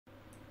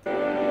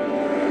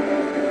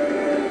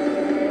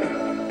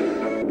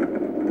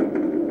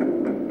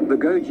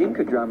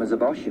Gojinka drummers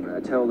of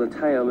Oshima tell the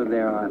tale of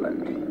their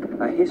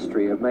island, a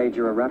history of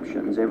major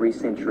eruptions every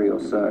century or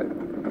so.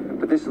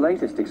 But this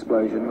latest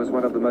explosion was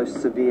one of the most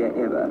severe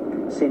ever,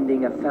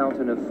 sending a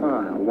fountain of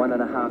fire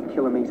 1.5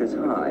 kilometres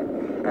high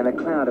and a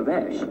cloud of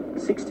ash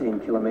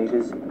 16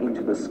 kilometres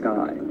into the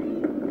sky.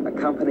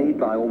 Accompanied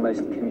by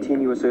almost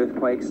continuous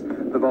earthquakes,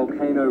 the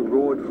volcano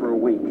roared for a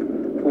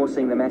week,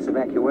 forcing the mass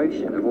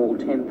evacuation of all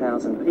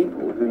 10,000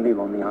 people who live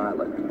on the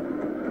island.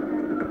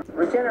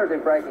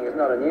 Regenerative braking is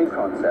not a new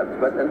concept,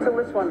 but until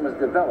this one was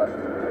developed,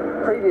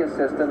 previous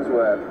systems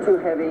were too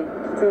heavy,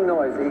 too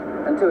noisy,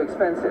 and too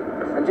expensive,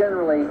 and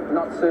generally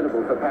not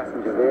suitable for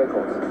passenger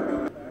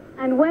vehicles.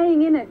 And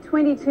weighing in at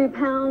 22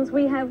 pounds,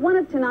 we have one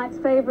of tonight's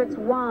favourites,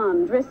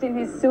 Juan, dressed in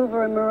his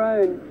silver and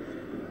maroon.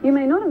 You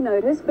may not have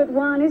noticed, but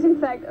Juan is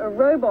in fact a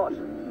robot.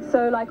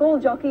 So like all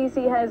jockeys,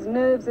 he has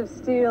nerves of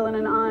steel and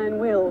an iron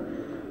will.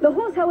 The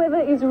horse, however,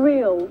 is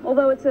real,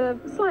 although it's a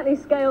slightly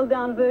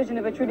scaled-down version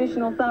of a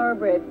traditional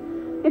thoroughbred.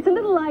 It's a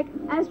little like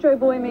Astro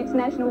Boy meets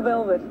National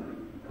Velvet.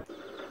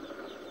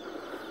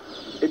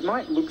 It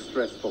might look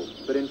stressful,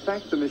 but in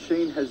fact the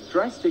machine has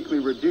drastically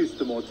reduced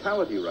the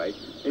mortality rate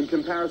in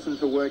comparison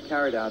to work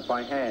carried out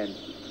by hand.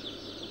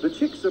 The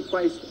chicks are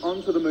placed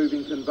onto the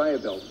moving conveyor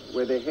belt,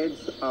 where their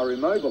heads are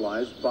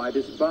immobilized by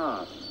this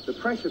bar, the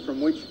pressure from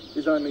which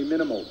is only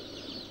minimal.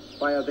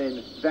 They are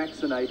then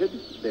vaccinated,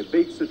 their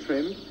beaks are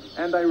trimmed,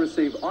 and they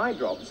receive eye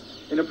drops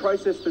in a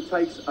process that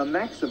takes a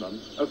maximum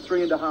of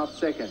 3.5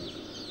 seconds.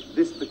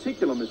 This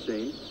particular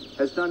machine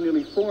has done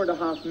nearly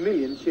 4.5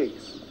 million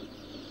chicks.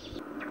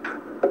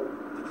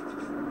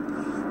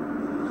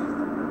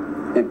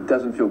 It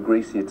doesn't feel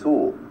greasy at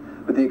all.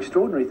 But the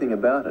extraordinary thing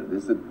about it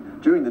is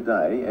that during the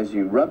day, as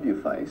you rub your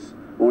face,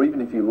 or even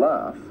if you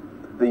laugh,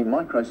 the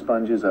micro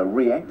sponges are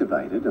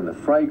reactivated and the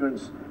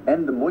fragrance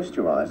and the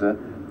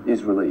moisturiser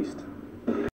is released.